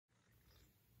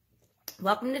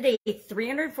Welcome to day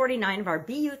 349 of our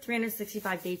BU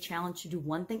 365-day challenge to do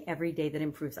one thing every day that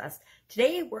improves us.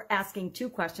 Today, we're asking two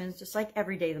questions, just like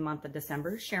every day of the month of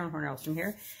December. Sharon Horne-Ellstrom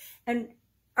here. And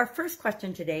our first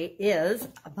question today is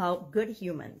about good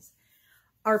humans.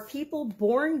 Are people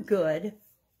born good,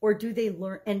 or do they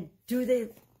learn,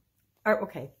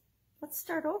 okay, let's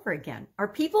start over again. Are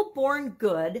people born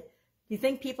good? Do you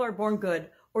think people are born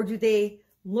good, or do they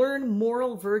learn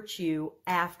moral virtue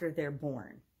after they're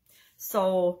born?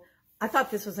 So I thought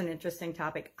this was an interesting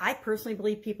topic. I personally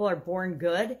believe people are born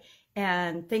good,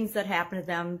 and things that happen to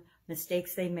them,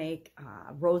 mistakes they make,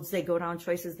 roads they go down,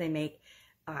 choices they make,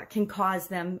 can cause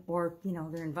them, or,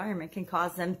 their environment can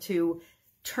cause them to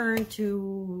turn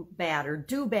to bad or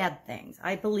do bad things.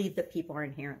 I believe that people are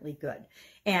inherently good.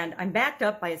 And I'm backed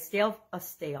up by a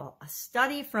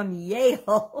study from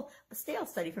Yale, a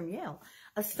study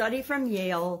from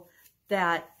Yale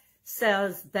that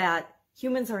says that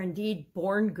humans are indeed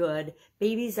born good.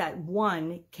 Babies at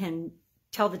 1 can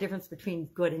tell the difference between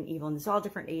good and evil. And there's all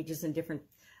different ages and different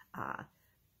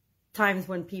times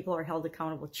when people are held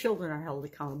accountable. Children are held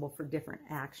accountable for different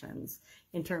actions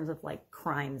in terms of like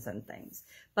crimes and things.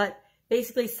 But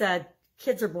basically said,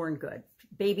 kids are born good.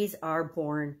 Babies are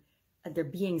born, they're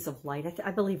beings of light.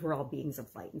 I believe we're all beings of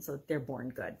light, and so they're born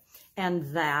good.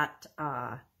 And that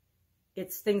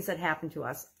it's things that happen to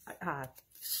us.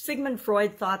 Sigmund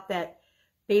Freud thought that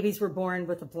babies were born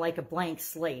with a blank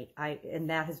slate, and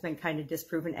that has been kind of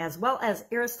disproven, as well as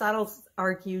Aristotle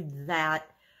argued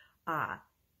that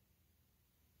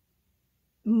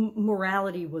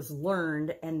morality was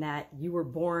learned, and that you were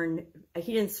born,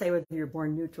 he didn't say whether you were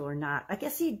born neutral or not. I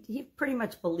guess he pretty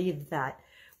much believed that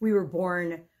we were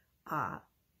born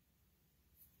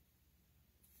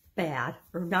bad,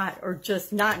 or not, or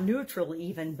just not neutral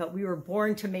even, but we were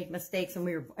born to make mistakes,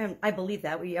 and I believe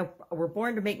that we were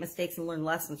born to make mistakes and learn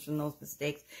lessons from those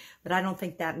mistakes, but I don't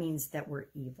think that means that we're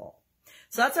evil.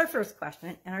 So that's our first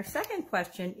question. And our second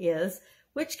question is,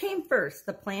 which came first,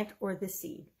 the plant or the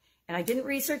seed? And I didn't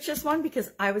research this one because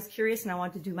I was curious and I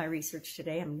wanted to do my research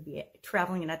today. I'm going to be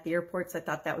traveling and at the airport, so I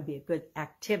thought that would be a good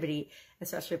activity,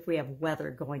 especially if we have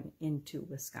weather going into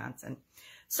Wisconsin.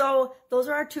 So those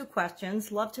are our two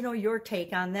questions. Love to know your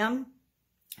take on them.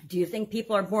 Do you think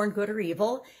people are born good or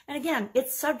evil? And again,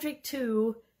 it's subject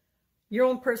to your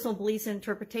own personal beliefs and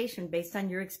interpretation based on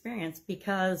your experience,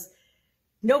 because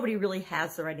nobody really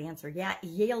has the right answer. Yeah,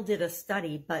 Yale did a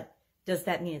study, but does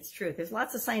that mean it's true? There's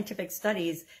lots of scientific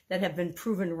studies that have been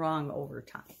proven wrong over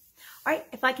time. All right,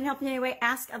 if I can help you in any way,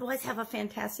 ask. Otherwise, have a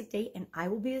fantastic day, and I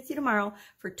will be with you tomorrow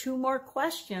for 2 more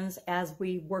questions as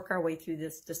we work our way through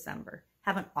this December.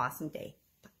 Have an awesome day.